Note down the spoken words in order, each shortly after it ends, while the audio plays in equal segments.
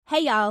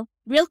Hey y'all,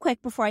 real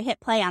quick before I hit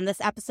play on this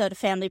episode of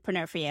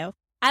Familypreneur for you,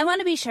 I want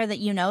to be sure that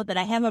you know that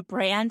I have a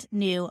brand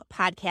new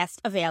podcast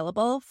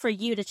available for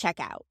you to check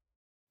out.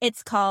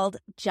 It's called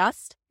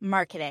Just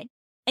Marketing,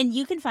 and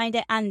you can find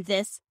it on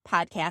this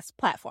podcast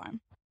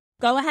platform.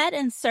 Go ahead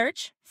and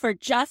search for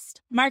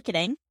Just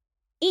Marketing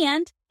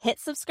and hit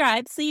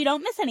subscribe so you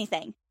don't miss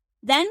anything.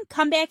 Then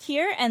come back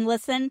here and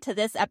listen to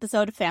this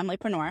episode of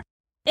Familypreneur.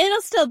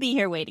 It'll still be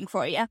here waiting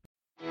for you.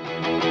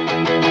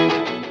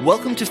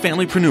 Welcome to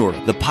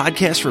Familypreneur, the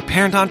podcast for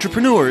parent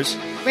entrepreneurs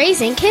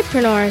raising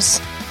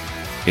kidpreneurs.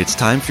 It's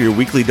time for your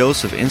weekly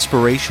dose of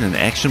inspiration and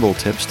actionable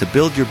tips to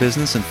build your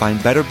business and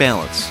find better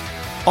balance,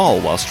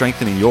 all while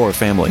strengthening your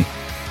family.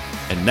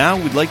 And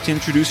now we'd like to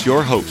introduce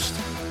your host.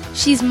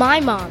 She's my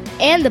mom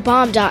and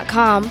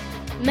thebomb.com,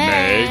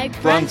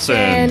 Meg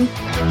Brunson.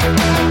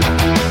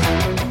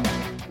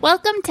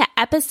 Welcome to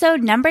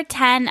episode number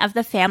 10 of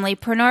the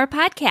Familypreneur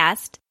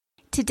podcast.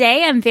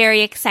 Today, I'm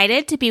very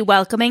excited to be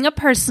welcoming a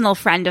personal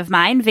friend of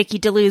mine, Vicki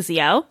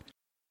DeLuzio.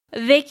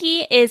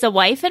 Vicki is a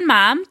wife and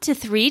mom to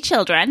 3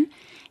 children,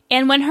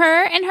 and when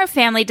her and her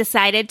family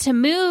decided to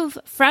move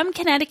from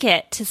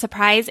Connecticut to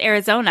Surprise,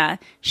 Arizona,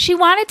 she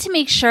wanted to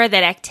make sure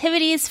that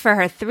activities for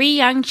her 3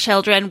 young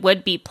children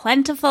would be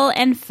plentiful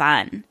and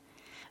fun.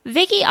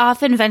 Vicki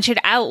often ventured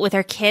out with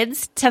her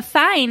kids to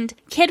find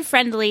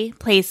kid-friendly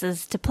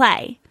places to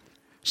play.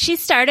 She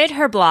started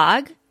her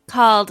blog,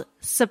 called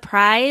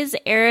Surprise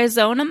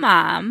Arizona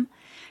Mom,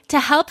 to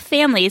help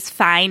families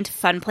find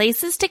fun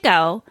places to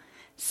go,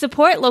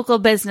 support local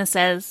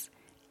businesses,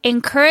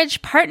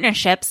 encourage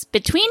partnerships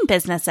between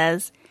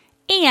businesses,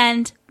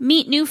 and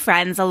meet new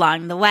friends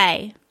along the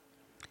way.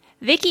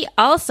 Vicki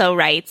also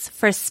writes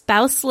for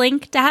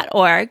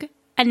spouselink.org,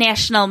 a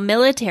national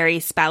military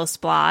spouse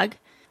blog,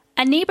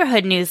 a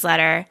neighborhood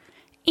newsletter,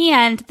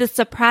 and the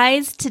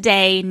Surprise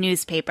Today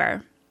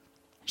newspaper.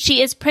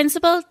 She is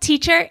principal,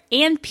 teacher,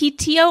 and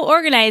PTO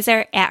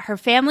organizer at her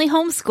family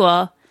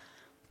homeschool.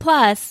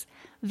 Plus,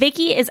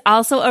 Vicki is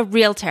also a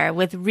realtor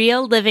with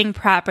Real Living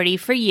Property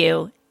for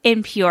You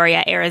in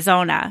Peoria,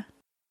 Arizona.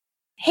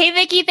 Hey,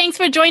 Vicki, thanks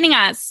for joining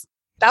us.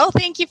 Oh,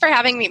 thank you for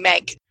having me,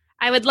 Meg.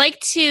 I would like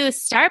to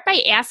start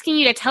by asking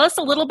you to tell us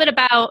a little bit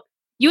about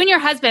you and your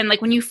husband,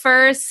 like when you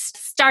first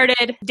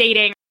started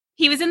dating.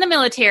 He was in the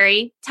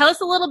military. Tell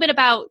us a little bit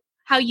about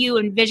how you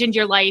envisioned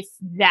your life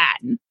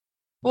then.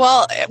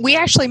 Well, we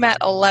actually met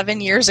 11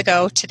 years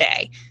ago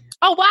today.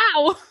 Oh,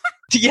 wow.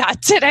 Yeah,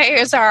 today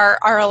is our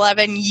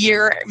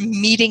 11-year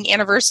meeting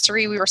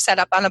anniversary. We were set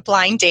up on a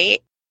blind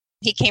date.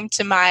 He came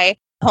to my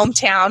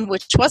hometown,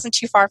 which wasn't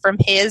too far from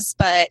his,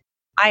 but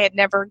I had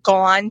never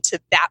gone to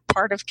that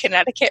part of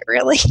Connecticut,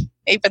 really,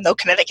 even though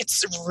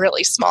Connecticut's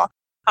really small.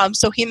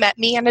 So he met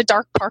me in a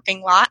dark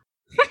parking lot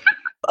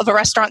of a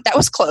restaurant that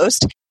was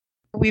closed.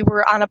 We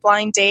were on a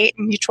blind date.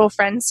 Mutual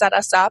friends set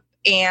us up.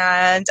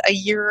 And a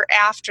year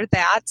after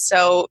that,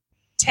 so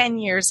 10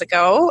 years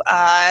ago,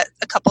 a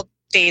couple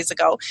days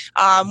ago,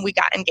 we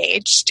got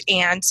engaged.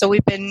 And so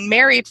we've been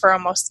married for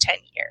almost 10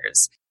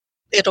 years.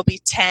 It'll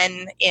be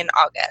 10 in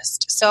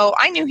August. So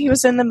I knew he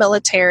was in the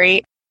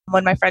military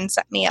when my friend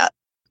set me up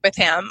with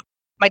him.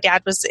 My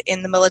dad was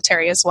in the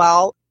military as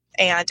well.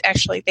 And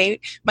actually,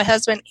 my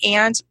husband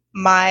and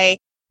my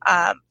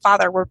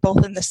father were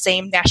both in the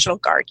same National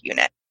Guard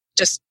unit,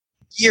 just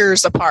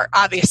years apart,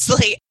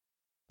 obviously.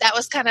 That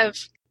was kind of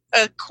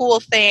a cool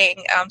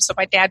thing. So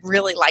my dad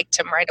really liked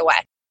him right away.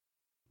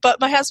 But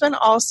my husband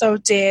also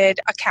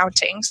did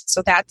accounting.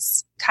 So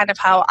that's kind of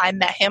how I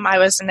met him. I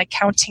was an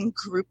accounting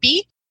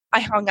groupie. I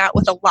hung out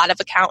with a lot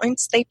of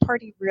accountants. They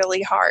party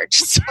really hard,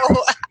 so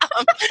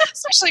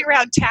especially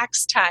around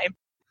tax time.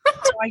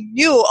 So I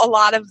knew a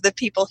lot of the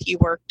people he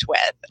worked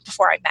with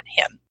before I met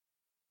him.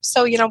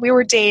 So, we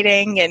were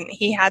dating, and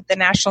he had the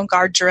National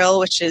Guard drill,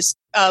 which is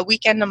a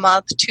weekend a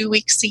month, 2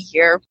 weeks a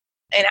year.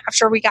 And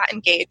after we got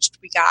engaged,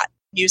 we got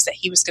news that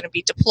he was going to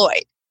be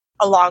deployed,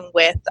 along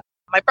with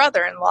my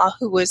brother-in-law,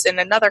 who was in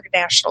another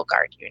National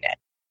Guard unit.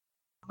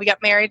 We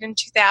got married in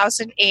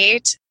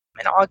 2008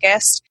 in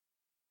August,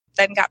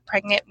 then got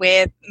pregnant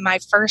with my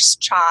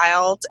first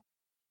child.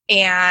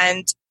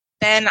 And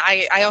then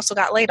I also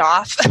got laid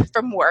off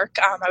from work.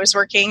 I was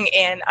working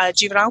in a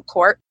juvenile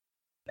court.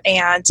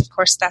 And of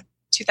course, that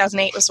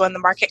 2008 was when the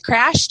market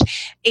crashed.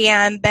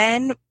 And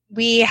then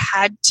we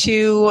had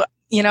to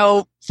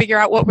figure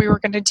out what we were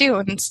going to do.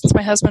 And since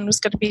my husband was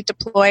going to be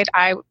deployed,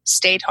 I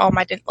stayed home.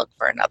 I didn't look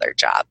for another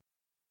job.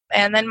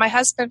 And then my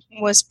husband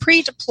was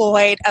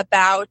pre-deployed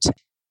about,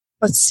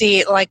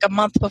 like a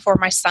month before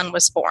my son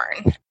was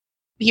born.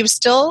 He was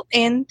still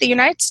in the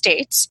United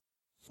States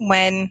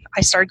when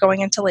I started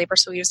going into labor,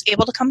 so he was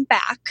able to come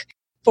back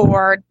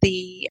for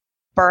the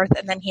birth,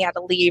 and then he had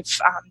to leave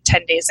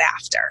 10 days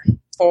after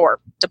for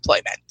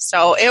deployment.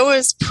 So it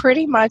was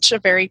pretty much a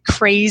very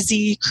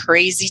crazy,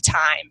 crazy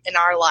time in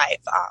our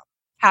life,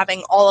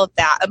 having all of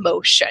that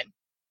emotion.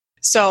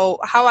 So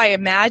how I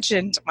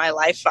imagined my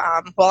life,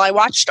 I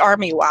watched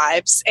Army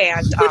Wives,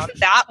 and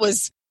that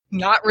was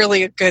not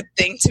really a good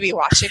thing to be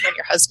watching when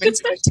your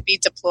husband's going to be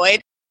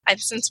deployed. And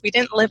since we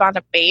didn't live on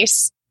a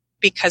base,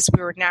 because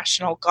we were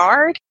National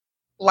Guard,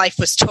 life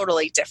was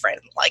totally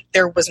different. Like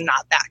there was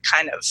not that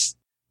kind of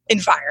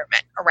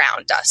environment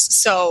around us.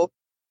 So,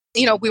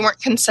 we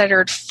weren't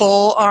considered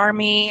full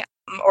Army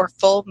or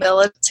full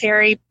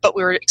military, but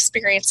we were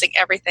experiencing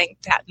everything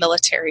that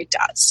military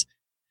does.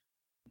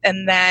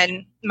 And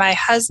then my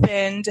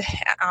husband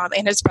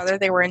and his brother,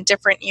 they were in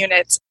different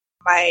units.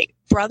 My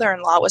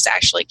brother-in-law was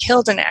actually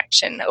killed in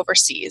action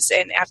overseas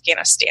in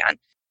Afghanistan.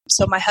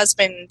 So my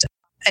husband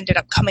ended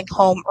up coming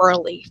home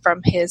early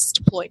from his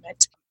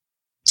deployment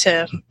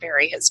to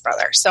bury his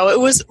brother. So it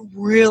was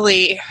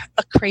really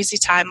a crazy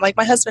time. Like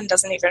my husband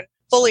doesn't even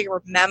fully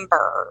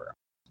remember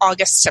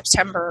August,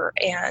 September,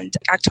 and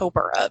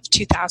October of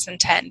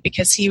 2010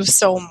 because he was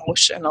so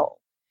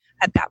emotional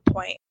at that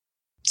point.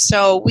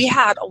 So we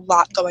had a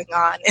lot going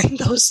on in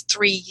those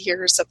 3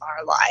 years of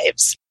our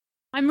lives.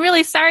 I'm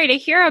really sorry to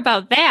hear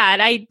about that.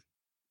 I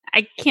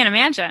can't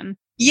imagine.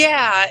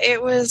 Yeah,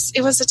 it was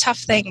a tough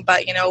thing,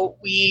 but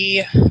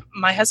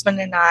my husband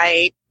and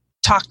I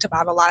talked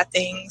about a lot of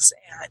things,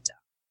 and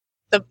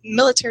the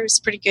military was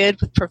pretty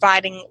good with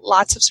providing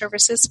lots of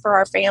services for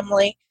our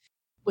family,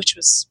 which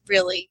was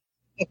really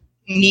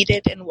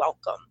needed and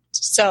welcomed.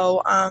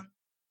 So,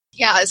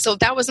 so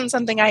that wasn't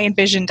something I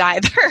envisioned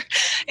either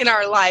in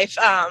our life.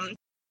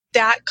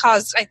 That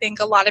caused, I think,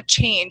 a lot of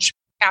change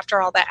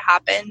after all that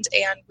happened,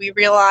 and we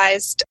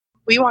realized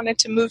we wanted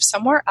to move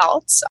somewhere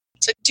else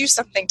to do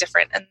something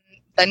different. And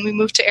then we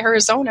moved to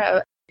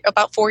Arizona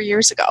about 4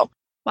 years ago.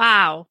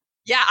 Wow.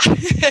 Yeah.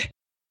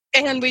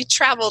 And we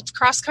traveled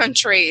cross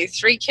country,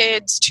 3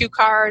 kids, 2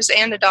 cars,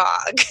 and a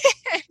dog.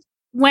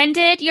 When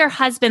did your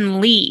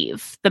husband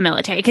leave the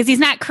military? Because he's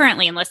not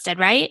currently enlisted,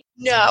 right?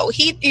 No,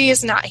 he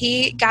is not.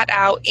 He got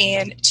out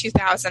in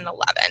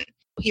 2011.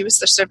 He was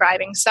the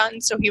surviving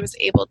son, so he was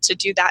able to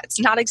do that. It's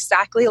not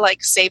exactly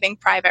like Saving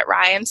Private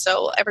Ryan,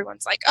 so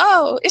everyone's like,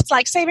 oh, it's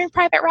like Saving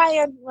Private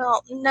Ryan.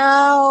 Well,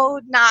 no,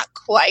 not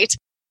quite.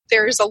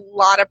 There's a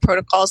lot of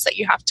protocols that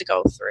you have to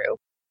go through.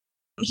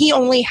 He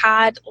only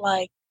had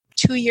like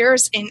 2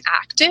 years in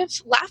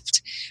active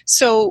left.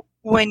 So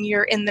when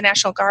you're in the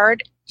National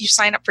Guard, you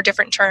sign up for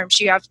different terms.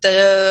 You have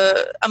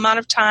the amount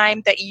of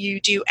time that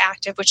you do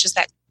active, which is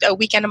that a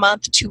weekend a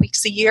month, 2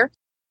 weeks a year.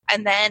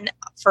 And then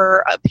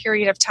for a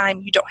period of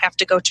time, you don't have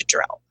to go to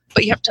drill,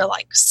 but you have to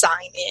like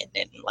sign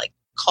in and like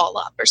call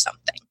up or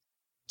something.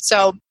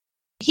 So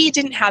he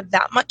didn't have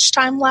that much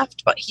time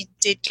left, but he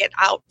did get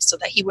out so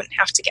that he wouldn't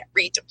have to get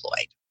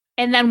redeployed.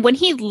 And then when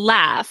he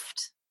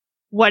left,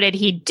 what did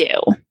he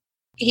do?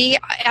 He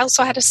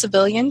also had a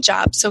civilian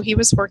job. So he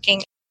was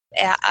working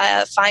at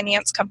a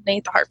finance company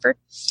at the Hartford.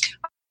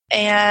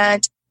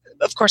 And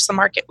of course, the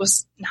market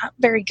was not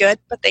very good,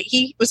 but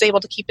he was able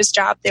to keep his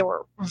job. They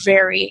were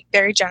very,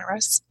 very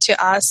generous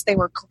to us. They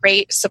were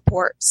great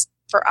supports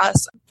for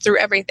us through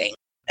everything.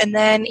 And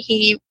then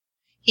he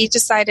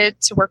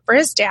decided to work for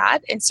his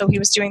dad. And so he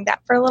was doing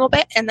that for a little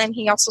bit. And then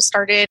he also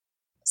started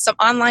some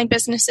online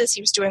businesses.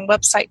 He was doing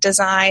website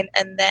design.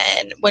 And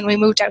then when we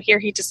moved out here,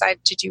 he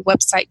decided to do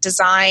website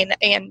design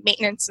and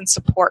maintenance and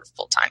support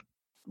full time.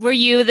 Were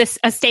you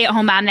a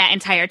stay-at-home mom that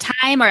entire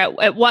time, or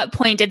at what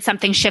point did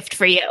something shift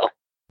for you?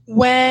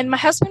 When my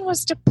husband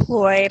was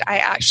deployed, I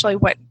actually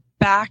went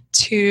back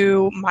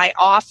to my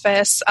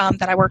office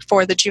that I worked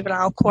for, the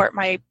juvenile court.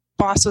 My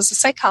boss was a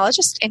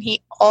psychologist, and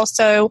he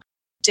also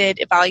did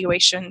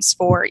evaluations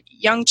for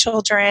young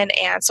children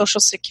and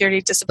Social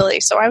Security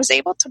disability. So I was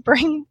able to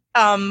bring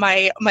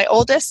my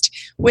oldest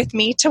with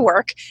me to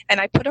work,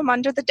 and I put him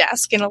under the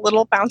desk in a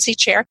little bouncy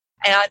chair,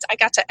 and I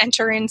got to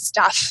enter in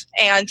stuff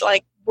and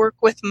like work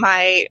with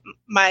my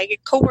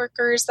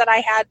coworkers that I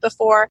had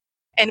before,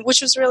 and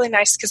which was really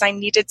nice because I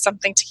needed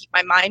something to keep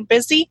my mind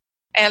busy,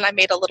 and I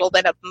made a little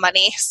bit of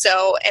money.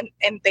 So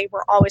and they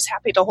were always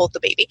happy to hold the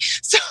baby.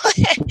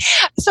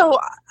 So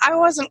I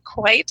wasn't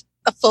quite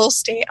a full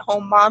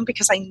stay-at-home mom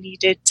because I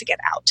needed to get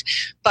out.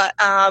 But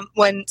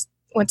when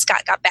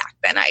Scott got back,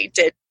 then I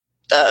did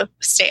the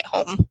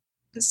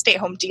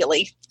stay-at-home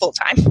daily full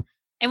time.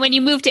 And when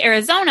you moved to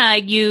Arizona,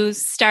 you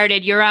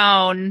started your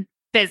own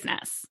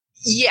business.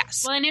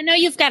 Yes. Well, and I know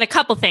you've got a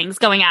couple things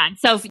going on,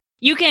 so if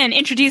you can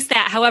introduce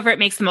that however it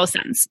makes the most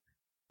sense.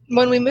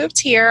 When we moved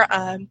here,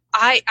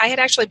 I had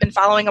actually been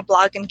following a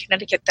blog in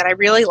Connecticut that I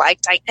really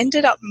liked. I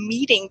ended up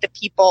meeting the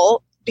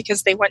people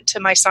because they went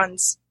to my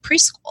son's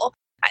preschool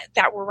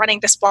that were running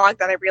this blog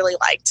that I really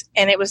liked.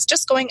 And it was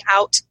just going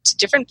out to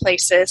different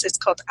places. It's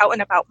called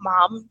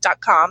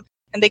outandaboutmom.com.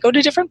 And they go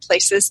to different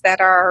places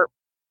that are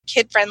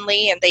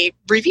kid-friendly and they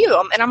review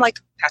them. And I'm like,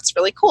 that's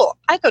really cool.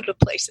 I go to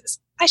places.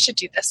 I should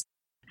do this.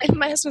 And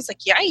my husband's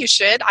like, yeah, you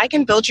should. I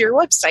can build your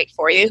website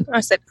for you. And I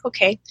said,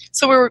 okay.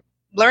 So we were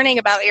learning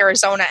about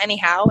Arizona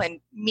anyhow.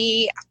 And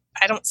me,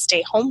 I don't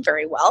stay home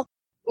very well.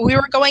 We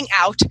were going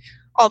out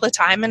all the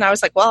time. And I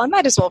was like, well, I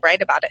might as well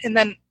write about it. And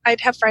then I'd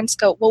have friends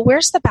go, well,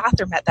 where's the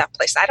bathroom at that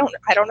place? I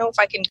don't know if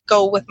I can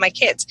go with my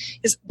kids.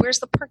 Where's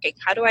the parking?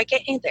 How do I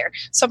get in there?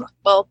 So,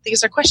 well,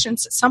 these are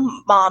questions that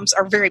some moms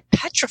are very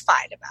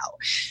petrified about.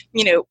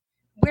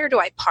 where do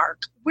I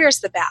park? Where's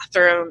the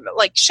bathroom?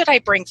 Like, should I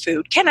bring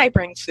food? Can I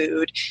bring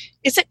food?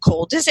 Is it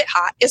cold? Is it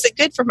hot? Is it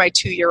good for my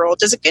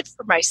 2-year-old? Is it good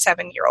for my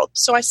 7-year-old?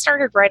 So I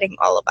started writing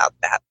all about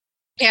that.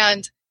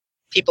 And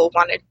people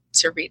wanted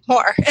to read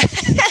more.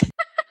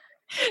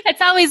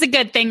 That's always a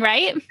good thing,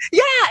 right?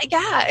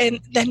 Yeah. And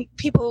then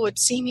people would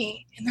see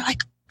me and they're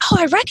like, oh,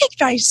 I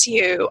recognize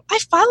you. I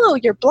follow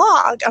your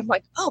blog. I'm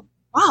like, oh,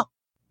 wow.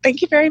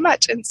 Thank you very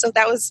much. And so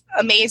that was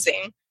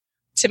amazing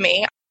to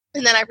me.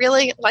 And then I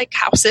really like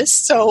houses.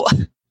 So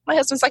my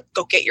husband's like,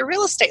 go get your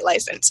real estate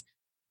license.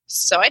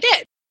 So I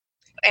did.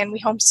 And we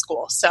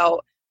homeschool.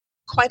 So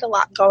quite a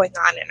lot going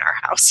on in our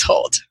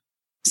household.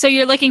 So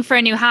you're looking for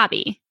a new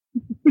hobby.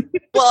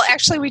 Well,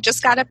 actually, we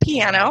just got a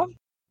piano.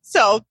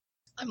 So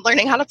I'm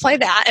learning how to play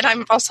that. And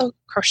I'm also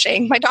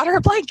crocheting my daughter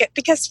a blanket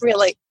because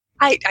really,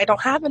 I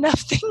don't have enough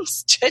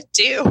things to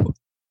do.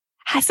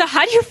 So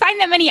how do you find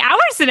that many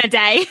hours in a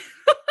day?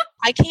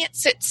 I can't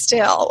sit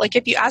still. Like,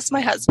 if you ask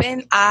my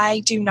husband,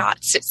 I do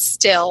not sit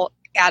still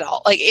at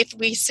all. Like, if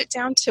we sit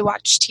down to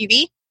watch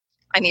TV,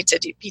 I need to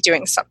be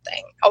doing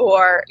something.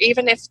 Or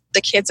even if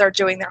the kids are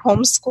doing their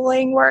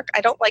homeschooling work, I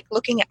don't like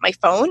looking at my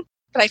phone,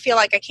 but I feel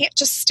like I can't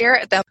just stare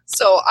at them.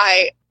 So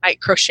I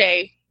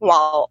crochet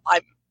while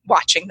I'm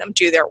watching them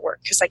do their work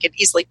because I could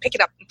easily pick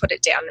it up and put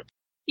it down.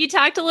 You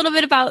talked a little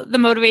bit about the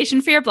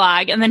motivation for your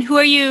blog, and then who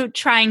are you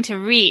trying to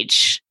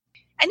reach?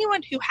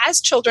 Anyone who has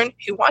children,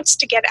 who wants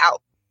to get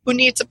out, who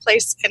needs a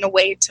place and a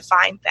way to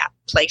find that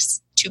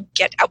place to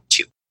get out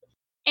to.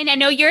 And I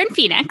know you're in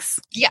Phoenix.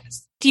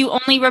 Yes. Do you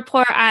only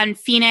report on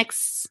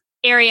Phoenix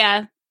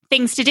area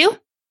things to do?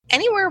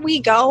 Anywhere we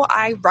go,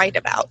 I write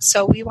about.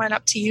 So we went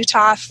up to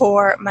Utah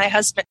for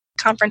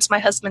conference my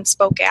husband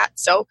spoke at.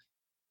 So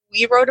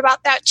we wrote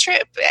about that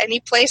trip. Any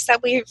place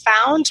that we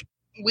found,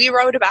 we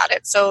wrote about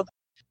it. So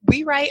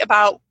we write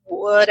about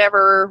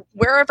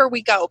wherever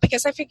we go,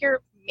 because I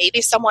figure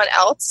maybe someone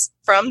else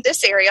from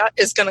this area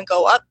is going to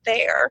go up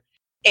there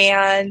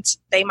and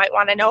they might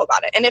want to know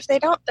about it. And if they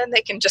don't, then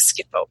they can just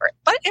skip over it.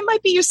 But it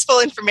might be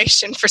useful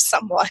information for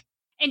someone.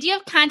 And do you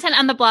have content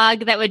on the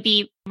blog that would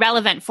be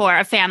relevant for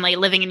a family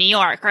living in New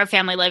York or a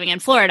family living in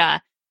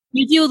Florida?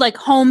 You do like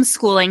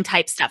homeschooling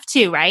type stuff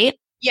too, right?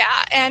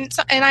 Yeah. And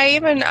I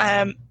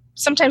even,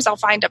 sometimes I'll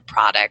find a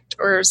product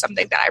or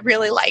something that I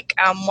really like.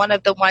 One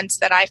of the ones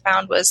that I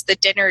found was the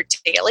Dinner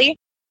Daily.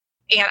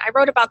 And I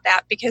wrote about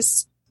that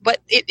because what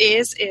it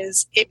is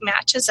it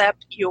matches up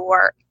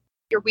your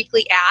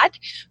weekly ad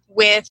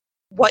with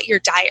what your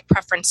diet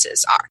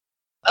preferences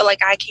are.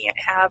 Like, I can't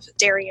have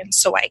dairy and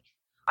soy.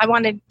 I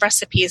wanted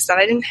recipes that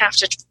I didn't have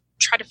to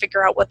try to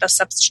figure out what the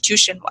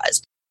substitution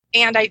was.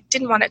 And I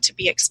didn't want it to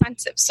be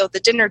expensive. So the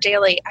Dinner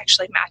Daily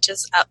actually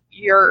matches up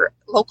your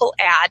local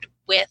ad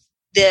with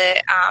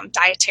the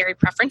dietary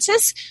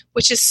preferences,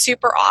 which is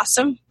super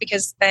awesome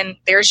because then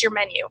there's your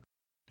menu.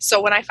 So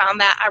when I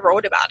found that, I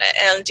wrote about it.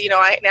 And,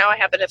 now I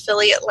have an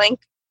affiliate link.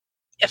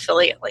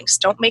 Affiliate links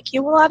don't make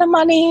you a lot of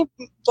money.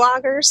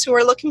 Bloggers who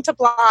are looking to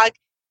blog,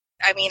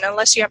 I mean,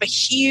 unless you have a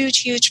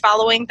huge, huge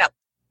following that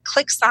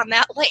clicks on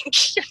that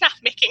link, you're not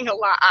making a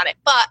lot on it.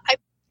 But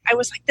I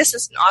was like, this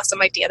is an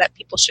awesome idea that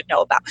people should know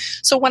about.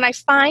 So when I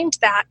find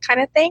that kind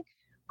of thing,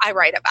 I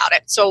write about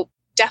it. So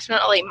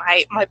definitely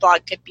my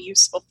blog could be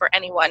useful for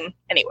anyone,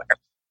 anywhere.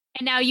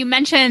 And now you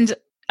mentioned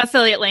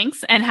affiliate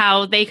links and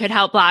how they could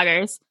help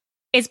bloggers.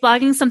 Is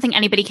blogging something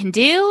anybody can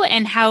do?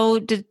 And how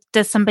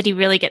does somebody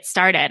really get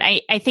started?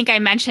 I think I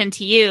mentioned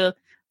to you,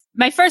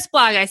 my first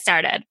blog I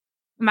started,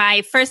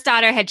 my first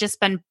daughter had just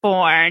been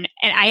born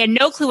and I had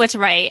no clue what to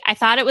write. I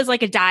thought it was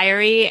like a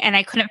diary and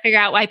I couldn't figure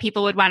out why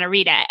people would want to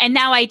read it. And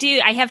now I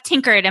do. I have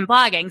tinkered in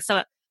blogging,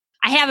 so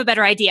I have a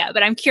better idea.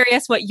 But I'm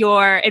curious what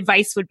your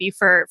advice would be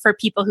for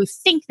people who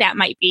think that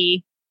might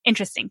be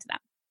interesting to them.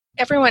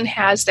 Everyone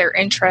has their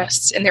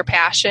interests and their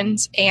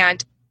passions,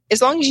 and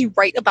as long as you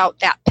write about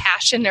that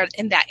passion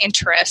and that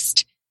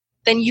interest,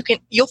 then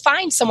you'll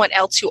find someone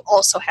else who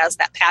also has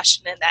that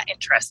passion and that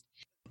interest.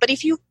 But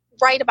if you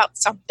write about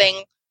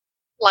something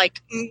like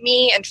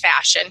me and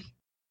fashion,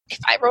 if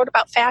I wrote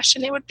about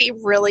fashion, it would be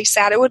really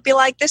sad. It would be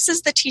like, this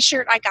is the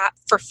t-shirt I got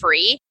for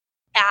free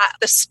at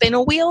the spin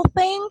wheel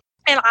thing,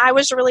 and I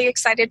was really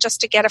excited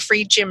just to get a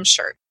free gym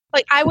shirt.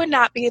 Like, I would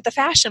not be the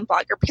fashion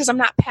blogger because I'm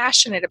not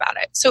passionate about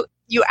it. So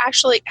you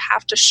actually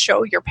have to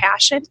show your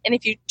passion. And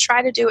if you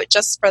try to do it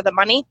just for the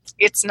money,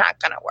 it's not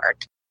going to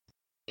work.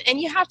 And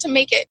you have to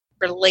make it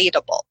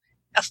relatable.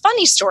 A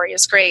funny story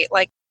is great.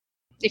 Like,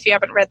 if you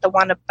haven't read the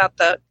one about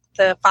the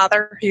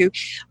father who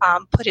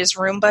put his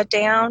Roomba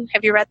down.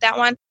 Have you read that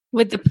one?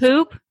 With the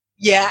poop?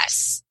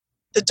 Yes.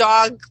 The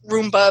dog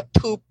Roomba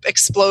poop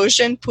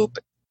explosion. Poop.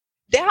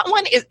 That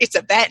one it's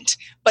a vent,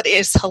 but it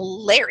is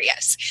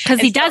hilarious. Because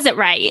he does it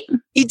right.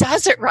 He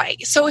does it right.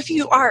 So if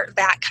you are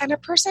that kind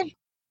of person,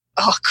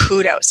 oh,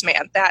 kudos,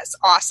 man. That's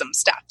awesome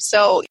stuff.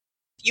 So if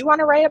you want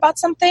to write about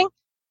something,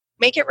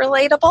 make it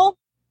relatable.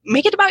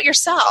 Make it about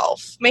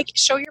yourself.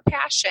 Show your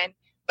passion,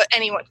 but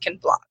anyone can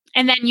blog.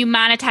 And then you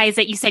monetize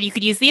it. You said you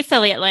could use the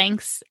affiliate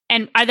links.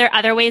 And are there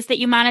other ways that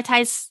you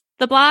monetize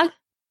the blog?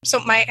 So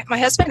my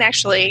husband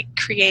actually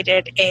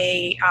created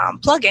a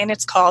plugin.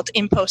 It's called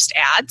InPost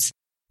Ads.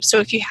 So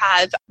if you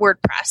have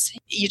WordPress,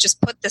 you just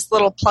put this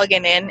little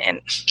plugin in,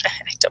 and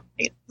I don't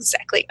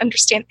exactly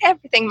understand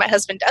everything my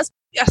husband does.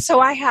 So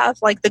I have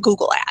like the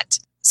Google ad.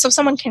 So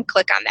someone can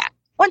click on that.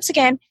 Once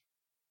again,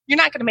 you're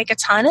not going to make a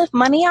ton of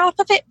money off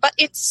of it, but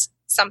it's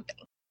something.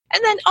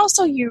 And then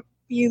also you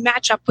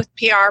match up with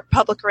PR,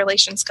 public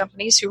relations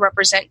companies who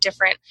represent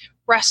different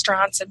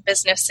restaurants and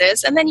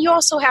businesses. And then you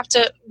also have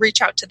to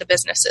reach out to the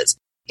businesses,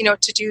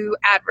 to do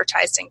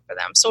advertising for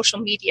them, social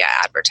media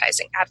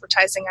advertising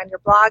on your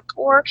blog,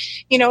 or,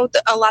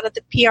 a lot of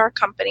the PR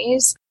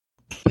companies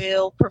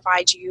will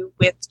provide you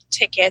with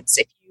tickets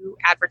if you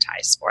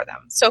advertise for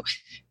them. So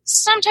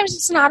sometimes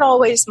it's not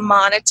always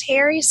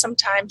monetary.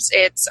 Sometimes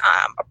it's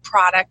a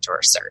product or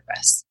a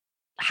service.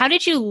 How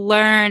did you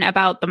learn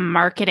about the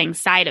marketing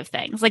side of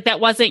things? Like, that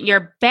wasn't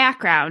your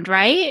background,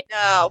 right?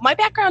 No, my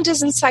background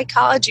is in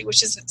psychology,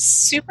 which is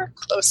super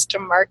close to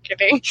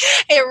marketing.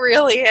 It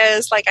really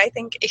is. Like, I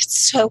think it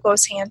so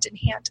goes hand in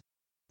hand.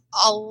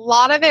 A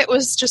lot of it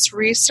was just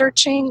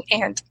researching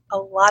and a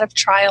lot of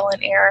trial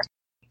and error.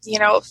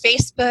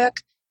 Facebook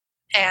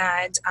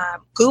and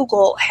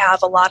Google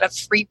have a lot of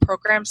free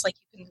programs. Like,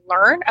 you can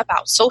learn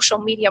about social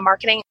media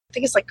marketing. I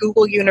think it's like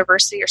Google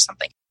University or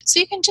something. So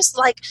you can just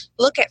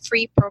look at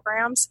free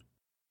programs.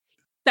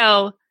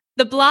 So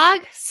the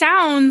blog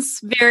sounds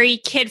very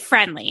kid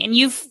friendly, and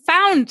you've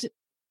found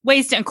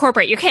ways to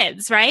incorporate your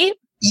kids, right?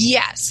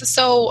 Yes.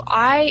 So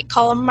I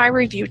call them my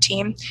review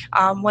team.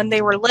 When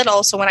they were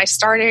little, so when I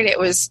started,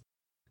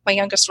 my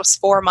youngest was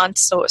 4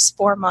 months. So it was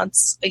 4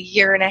 months, a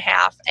year and a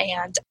half.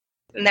 And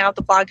now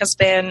the blog has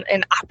been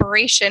in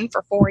operation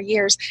for 4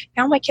 years.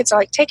 Now my kids are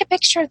like, take a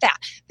picture of that.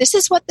 This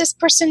is what this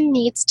person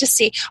needs to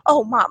see.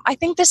 Oh, Mom, I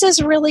think this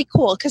is really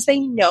cool, because they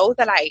know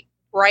that I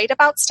write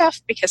about stuff,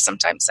 because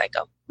sometimes I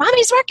go,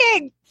 Mommy's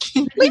working.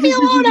 Leave me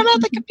alone. I'm at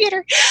the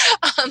computer.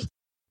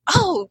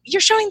 Oh, you're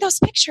showing those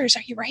pictures.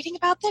 Are you writing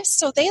about this?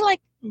 So they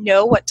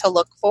know what to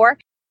look for.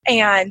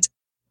 And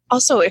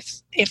also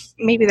if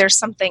maybe there's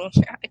something,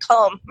 I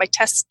call them my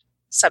test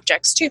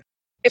subjects too.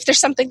 If there's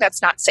something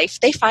that's not safe,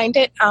 they find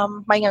it.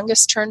 My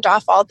youngest turned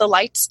off all the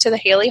lights to the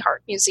Haley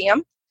Hart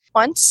Museum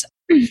once.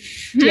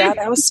 Yeah,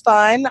 that was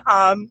fun.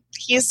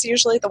 He's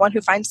usually the one who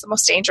finds the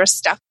most dangerous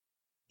stuff.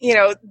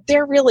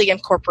 They're really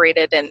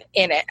incorporated in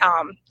it.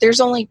 There's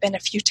only been a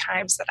few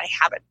times that I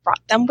haven't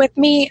brought them with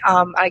me.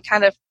 I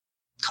kind of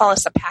call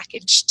us a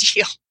package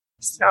deal.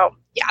 So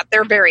yeah,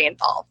 they're very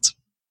involved.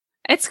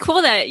 It's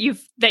cool that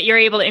you're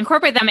able to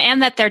incorporate them,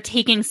 and that they're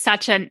taking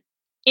such an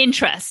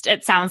interest,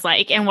 it sounds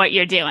like, in what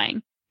you're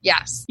doing.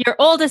 Yes. Your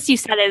oldest, you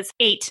said, is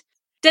 8.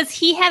 Does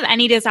he have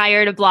any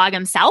desire to blog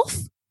himself?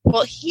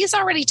 Well, he's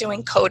already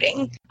doing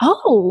coding.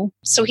 Oh.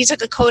 So he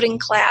took a coding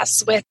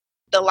class with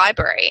the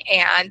library.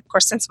 And of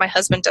course, since my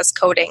husband does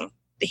coding,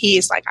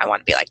 he's like, I want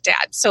to be like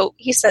Dad. So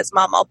he says,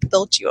 Mom, I'll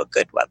build you a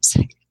good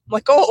website. I'm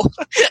like, oh,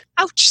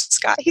 ouch,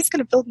 Scott. He's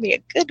going to build me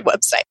a good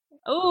website.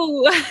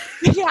 Oh.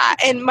 Yeah.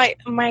 And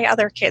my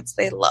other kids,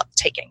 they love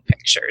taking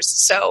pictures.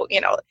 So,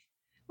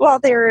 while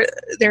they're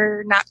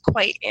not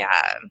quite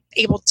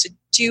able to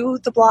do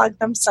the blog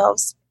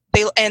themselves,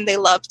 they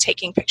love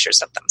taking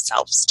pictures of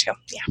themselves too.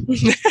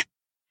 Yeah.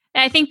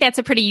 I think that's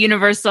a pretty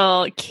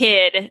universal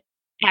kid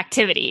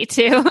activity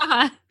too.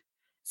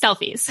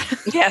 Selfies.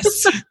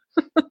 Yes.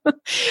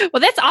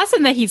 Well, that's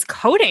awesome that he's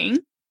coding.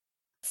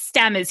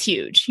 STEM is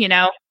huge,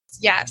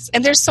 Yes.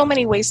 And there's so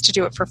many ways to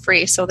do it for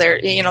free. So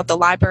the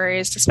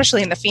libraries,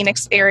 especially in the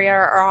Phoenix area,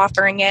 are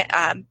offering it.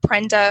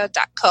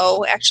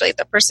 Prenda.co, actually,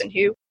 the person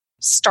who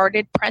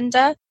started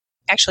Prenda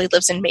actually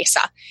lives in Mesa.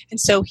 And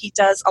so he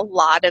does a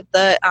lot of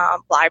the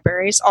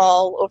libraries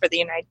all over the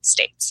United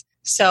States.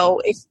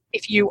 So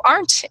if you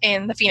aren't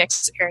in the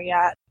Phoenix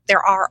area,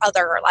 there are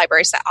other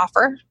libraries that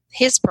offer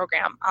his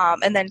program.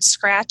 And then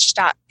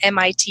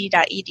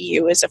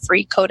scratch.mit.edu is a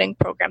free coding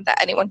program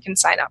that anyone can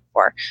sign up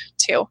for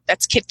too.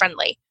 That's kid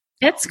friendly.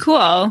 That's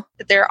cool.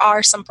 There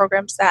are some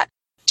programs that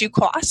do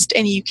cost,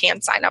 and you can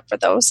sign up for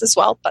those as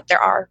well, but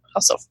there are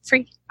also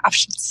free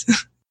options.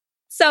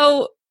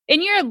 So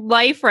in your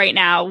life right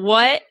now,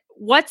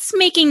 what's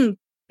making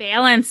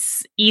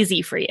balance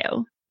easy for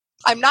you?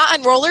 I'm not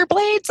on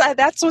rollerblades.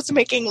 That's what's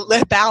making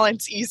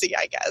balance easy,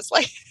 I guess.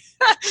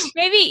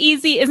 Maybe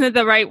easy isn't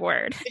the right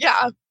word.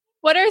 Yeah.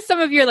 What are some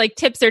of your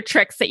tips or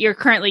tricks that you're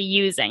currently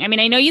using? I mean,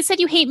 I know you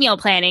said you hate meal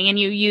planning and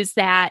you use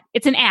that.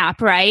 It's an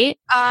app, right?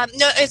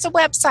 No, it's a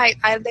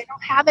website. They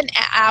don't have an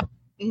app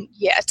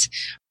yet.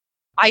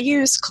 I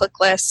use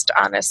ClickList,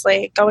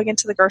 honestly, going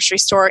into the grocery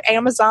store,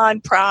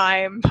 Amazon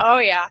Prime. Oh,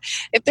 yeah.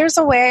 If there's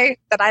a way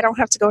that I don't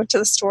have to go into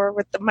the store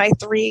with my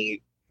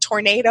 3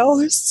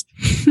 tornadoes,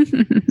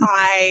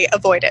 I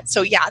avoid it.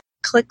 So, yeah,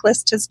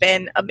 ClickList has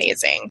been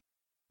amazing.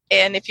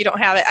 And if you don't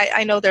have it,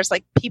 I know there's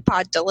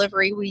Peapod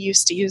Delivery. We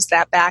used to use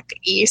that back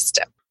east.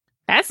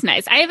 That's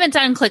nice. I haven't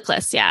done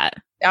ClickList yet.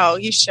 Oh,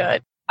 you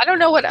should. I don't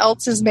know what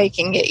else is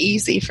making it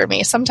easy for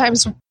me.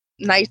 Sometimes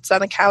nights on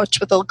the couch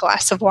with a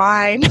glass of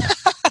wine.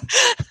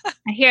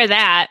 I hear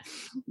that.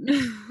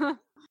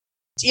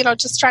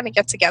 just trying to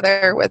get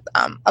together with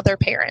other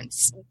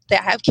parents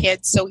that have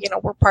kids. So,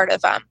 we're part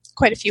of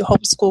quite a few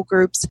homeschool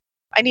groups.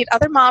 I need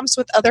other moms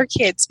with other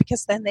kids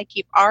because then they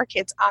keep our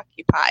kids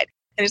occupied.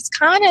 And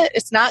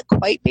it's not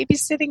quite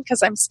babysitting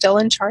because I'm still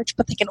in charge,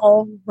 but they can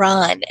all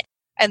run.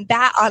 And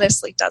that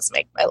honestly does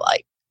make my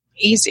life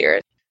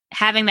easier.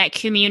 Having that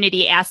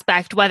community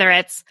aspect, whether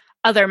it's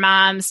other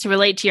moms to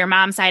relate to your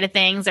mom side of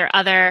things or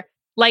other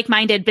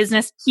like-minded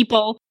business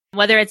people,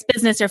 whether it's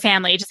business or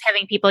family, just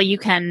having people you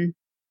can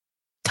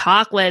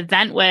talk with,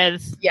 vent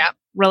with,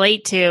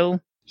 relate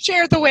to.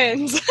 Share the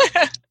wins.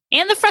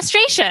 And the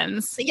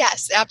frustrations.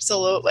 Yes,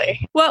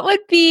 absolutely. What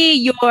would be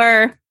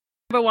your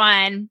number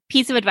one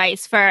piece of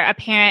advice for a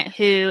parent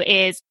who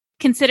is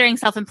considering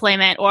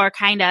self-employment or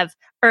kind of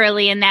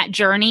early in that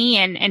journey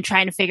and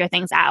trying to figure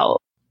things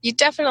out? You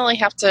definitely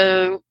have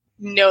to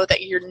know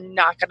that you're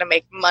not going to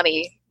make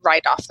money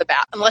right off the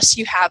bat unless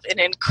you have an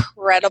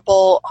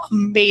incredible,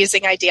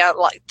 amazing idea.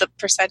 Like the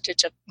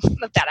percentage of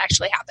that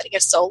actually happening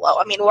is so low.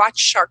 I mean, watch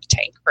Shark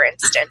Tank, for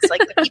instance.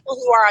 Like the people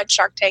who are on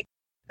Shark Tank,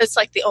 it's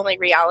like the only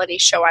reality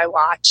show I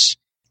watch.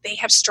 They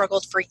have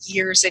struggled for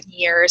years and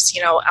years,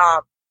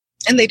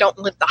 and they don't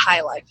live the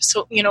high life.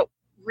 So,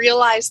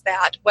 realize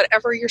that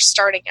whatever you're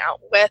starting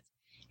out with,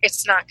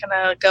 it's not going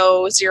to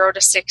go 0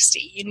 to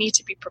 60. You need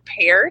to be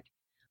prepared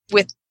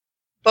with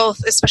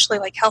both, especially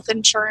like health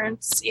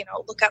insurance,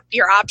 look up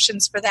your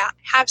options for that,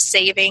 have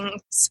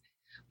savings,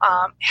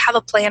 have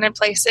a plan in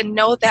place, and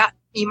know that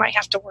you might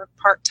have to work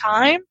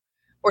part-time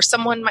or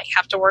someone might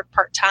have to work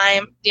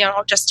part-time,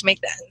 just to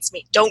make the ends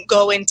meet. Don't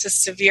go into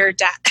severe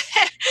debt,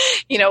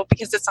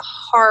 because it's a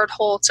hard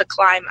hole to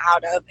climb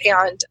out of.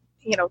 And,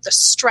 the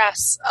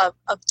stress of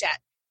debt,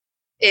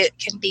 it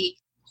can be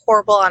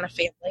horrible on a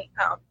family.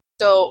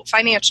 So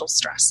financial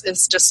stress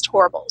is just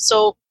horrible.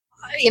 So,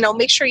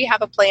 make sure you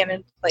have a plan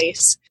in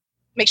place.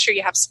 Make sure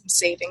you have some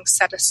savings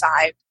set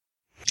aside.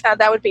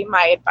 That would be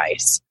my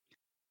advice.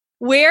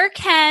 Where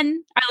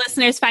can our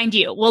listeners find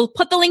you? We'll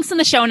put the links in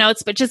the show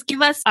notes, but just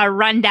give us a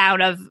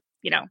rundown of,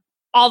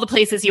 all the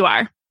places you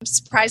are.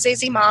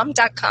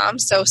 SurpriseAZMom.com.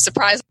 So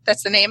Surprise,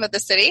 that's the name of the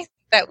city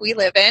that we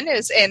live in,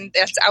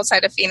 that's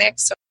outside of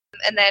Phoenix. So,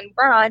 and then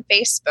we're on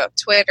Facebook,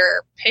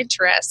 Twitter,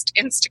 Pinterest,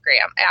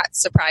 Instagram at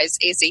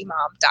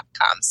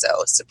SurpriseAZMom.com. So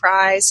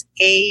Surprise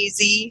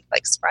AZ,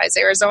 like Surprise,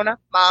 Arizona,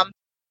 Mom.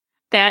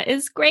 That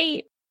is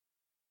great.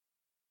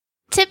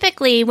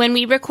 Typically, when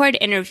we record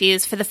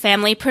interviews for the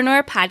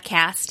Familypreneur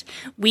podcast,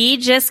 we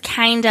just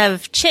kind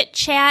of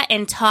chit-chat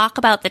and talk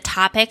about the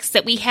topics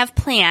that we have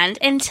planned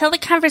until the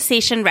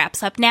conversation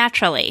wraps up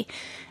naturally.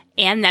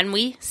 And then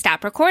we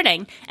stop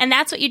recording. And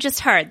that's what you just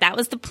heard. That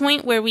was the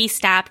point where we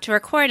stopped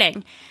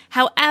recording.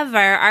 However,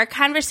 our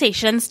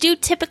conversations do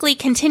typically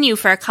continue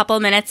for a couple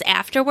minutes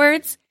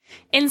afterwards.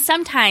 And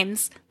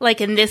sometimes,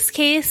 like in this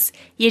case,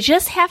 you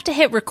just have to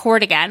hit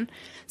record again.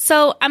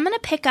 So I'm going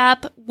to pick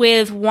up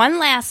with one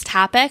last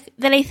topic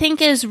that I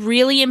think is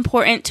really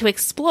important to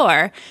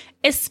explore,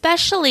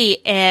 especially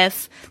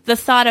if the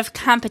thought of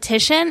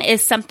competition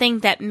is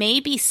something that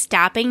may be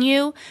stopping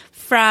you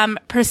from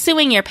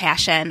pursuing your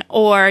passion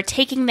or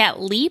taking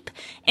that leap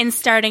and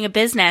starting a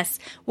business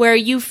where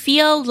you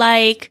feel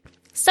like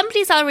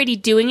somebody's already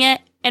doing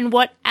it and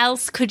what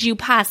else could you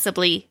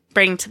possibly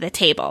bring to the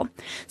table?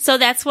 So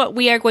that's what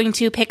we are going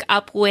to pick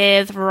up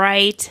with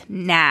right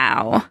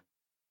now.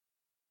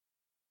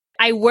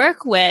 I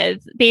work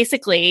with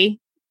basically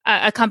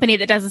a company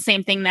that does the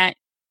same thing that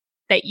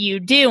you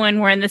do,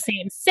 and we're in the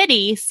same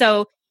city.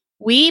 So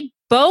we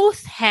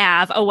both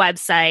have a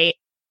website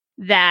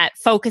that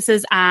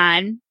focuses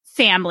on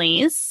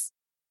families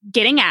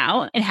getting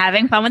out and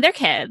having fun with their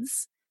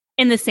kids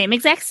in the same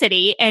exact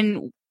city.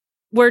 And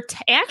we're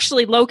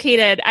actually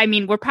located,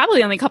 we're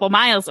probably only a couple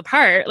miles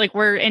apart. Like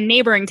we're in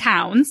neighboring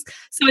towns.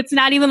 So it's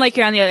not even like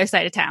you're on the other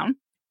side of town.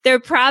 There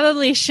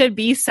probably should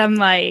be some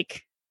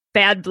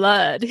bad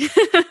blood.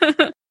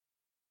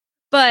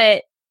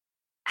 But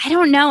I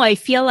don't know. I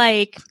feel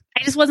like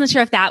I just wasn't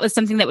sure if that was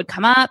something that would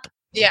come up.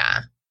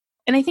 Yeah.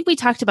 And I think we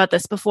talked about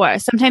this before.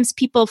 Sometimes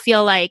people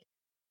feel like,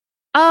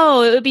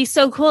 oh, it would be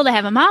so cool to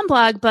have a mom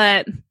blog,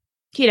 but,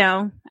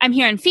 I'm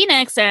here in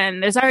Phoenix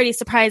and there's already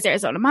Surprise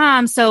Arizona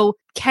Mom. So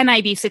can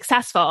I be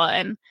successful?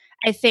 And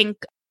I think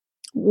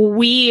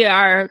we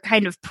are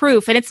kind of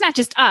proof. And it's not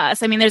just us.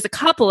 There's a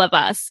couple of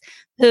us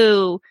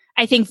who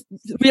I think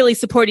really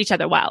support each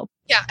other well.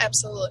 Yeah,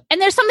 absolutely. And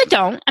there's some that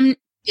don't.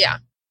 Yeah.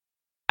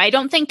 I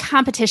don't think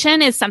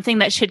competition is something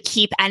that should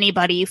keep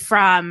anybody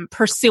from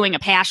pursuing a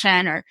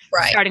passion or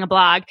starting a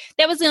blog.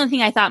 That was the only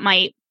thing I thought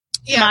might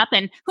come up.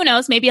 And who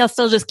knows, maybe I'll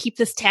still just keep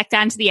this tacked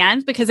on to the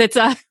end because it's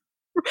a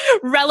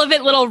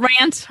relevant little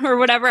rant or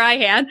whatever I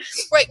had.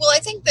 Right. Well, I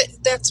think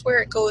that's where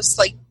it goes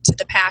to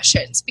the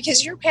passions,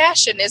 because your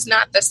passion is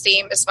not the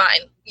same as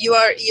mine. You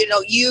are,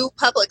 you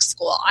public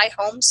school, I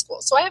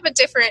homeschool. So I have a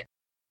different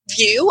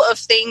view of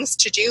things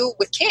to do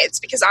with kids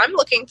because I'm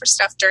looking for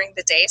stuff during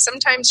the day.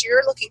 Sometimes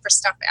you're looking for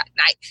stuff at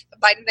night.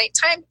 By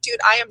nighttime,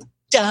 dude, I am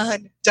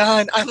done.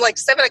 I'm like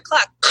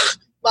 7:00,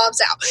 mom's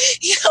out.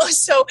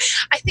 So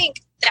I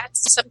think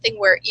that's something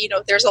where,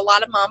 there's a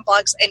lot of mom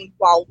blogs, and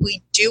while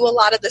we do a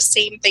lot of the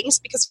same things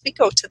because we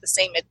go to the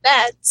same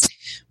events,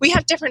 we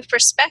have different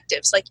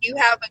perspectives. Like you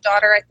have a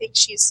daughter, I think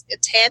she's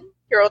 10,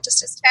 your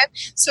oldest is 10.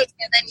 So,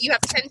 and then you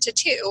have 10 to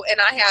 2, and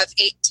I have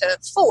 8 to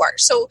 4.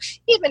 So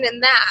even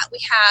in that, we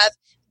have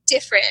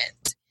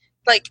different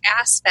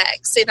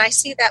aspects. And I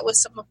see that with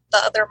some of the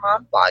other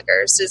mom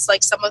bloggers is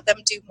some of them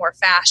do more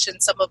fashion,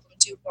 some of them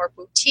do more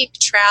boutique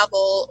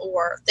travel,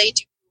 or they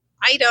do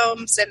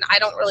items, and I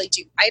don't really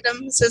do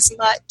items as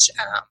much.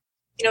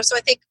 So I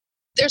think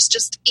there's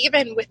just,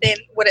 even within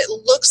what it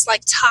looks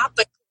like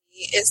topically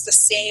is the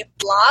same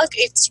blog,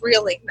 it's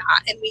really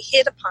not. And we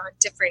hit upon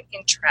different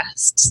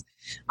interests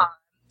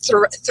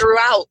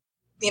throughout,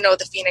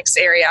 the Phoenix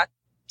area.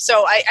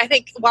 So I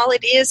think while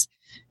it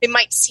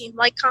might seem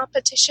like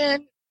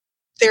competition,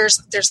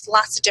 there's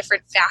lots of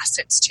different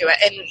facets to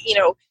it. And,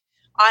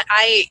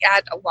 I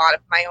add a lot of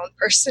my own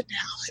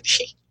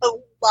personality,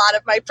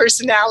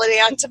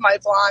 onto my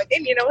blog.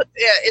 And,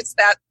 it's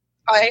that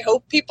I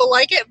hope people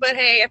like it, but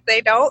hey, if they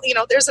don't,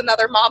 there's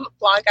another mom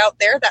blog out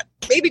there that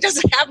maybe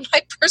doesn't have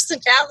my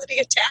personality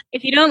attached.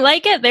 If you don't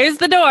like it, there's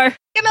the door.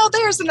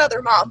 There's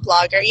another mom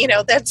blogger,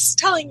 that's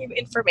telling you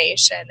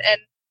information. And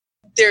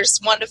there's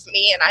one of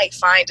me, and I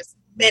find as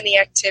many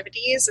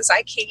activities as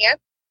I can.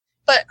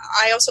 But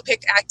I also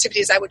pick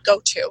activities I would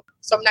go to.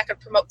 So I'm not going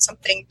to promote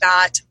something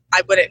that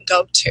I wouldn't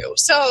go to.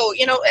 So,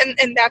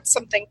 and that's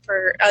something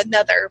for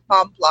another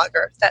mom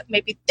blogger that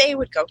maybe they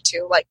would go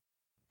to. Like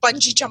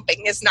bungee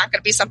jumping is not going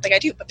to be something I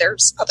do, but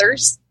there's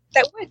others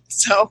that would.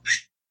 So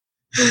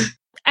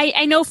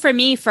I know for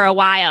me, for a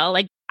while,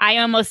 I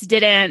almost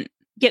didn't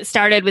get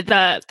started with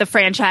the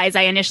franchise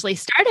I initially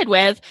started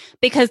with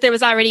because there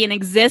was already an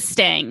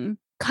existing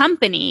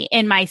company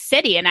in my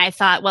city. And I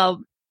thought,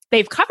 well,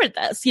 they've covered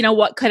this,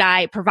 what could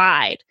I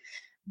provide?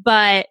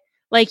 But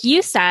like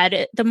you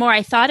said, the more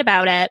I thought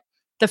about it,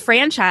 the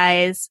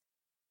franchise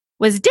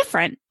was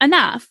different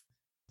enough.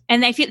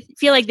 And I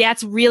feel like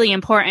that's really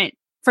important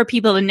for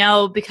people to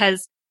know,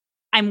 because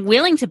I'm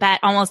willing to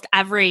bet almost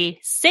every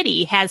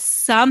city has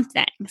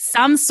something,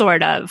 some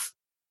sort of,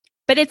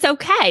 but it's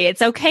okay.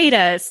 It's okay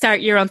to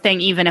start your own thing,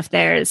 even if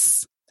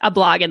there's a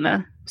blog in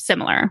the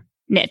similar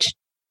niche.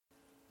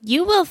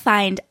 You will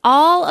find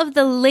all of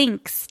the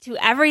links to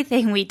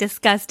everything we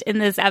discussed in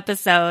this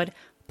episode,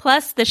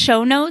 plus the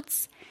show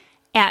notes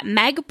at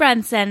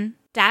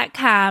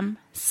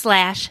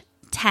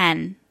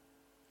megbrunson.com/10.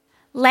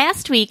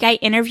 Last week, I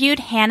interviewed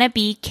Hannah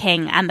B.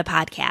 King on the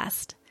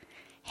podcast.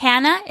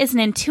 Hannah is an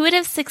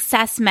intuitive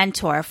success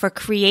mentor for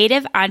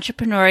creative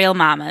entrepreneurial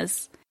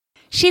mamas.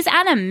 She's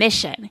on a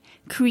mission,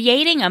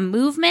 creating a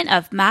movement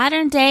of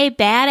modern-day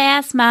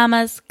badass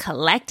mamas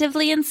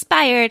collectively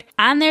inspired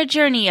on their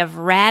journey of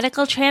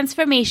radical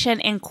transformation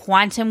and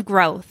quantum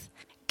growth,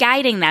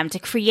 guiding them to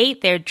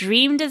create their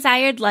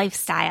dream-desired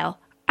lifestyle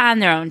on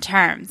their own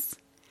terms.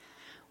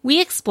 We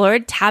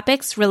explored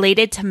topics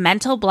related to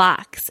mental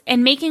blocks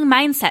and making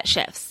mindset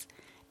shifts,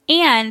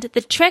 and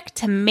the trick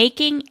to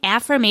making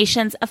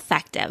affirmations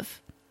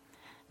effective.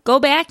 Go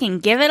back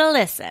and give it a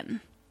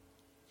listen.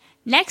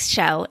 Next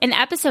show, in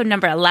episode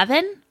number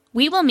 11,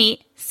 we will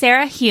meet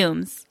Sarah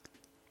Humes.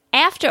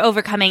 After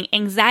overcoming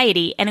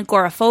anxiety and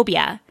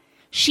agoraphobia,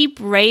 she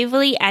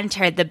bravely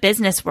entered the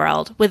business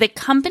world with a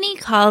company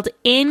called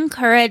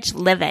Encourage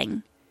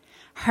Living.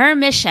 Her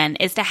mission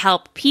is to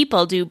help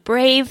people do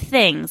brave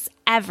things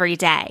every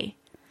day.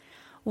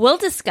 We'll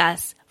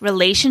discuss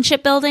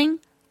relationship building,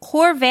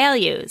 core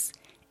values,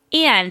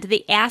 and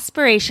the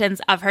aspirations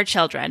of her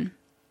children.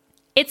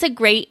 It's a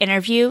great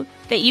interview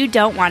that you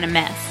don't want to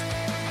miss.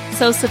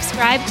 So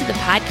subscribe to the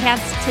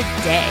podcast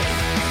today.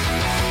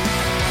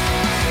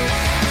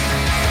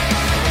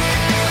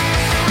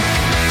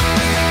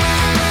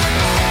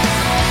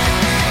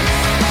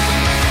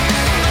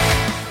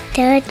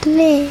 Don't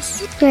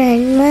miss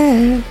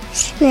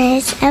Grandma's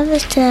next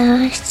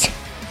episode.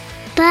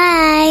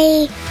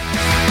 Bye.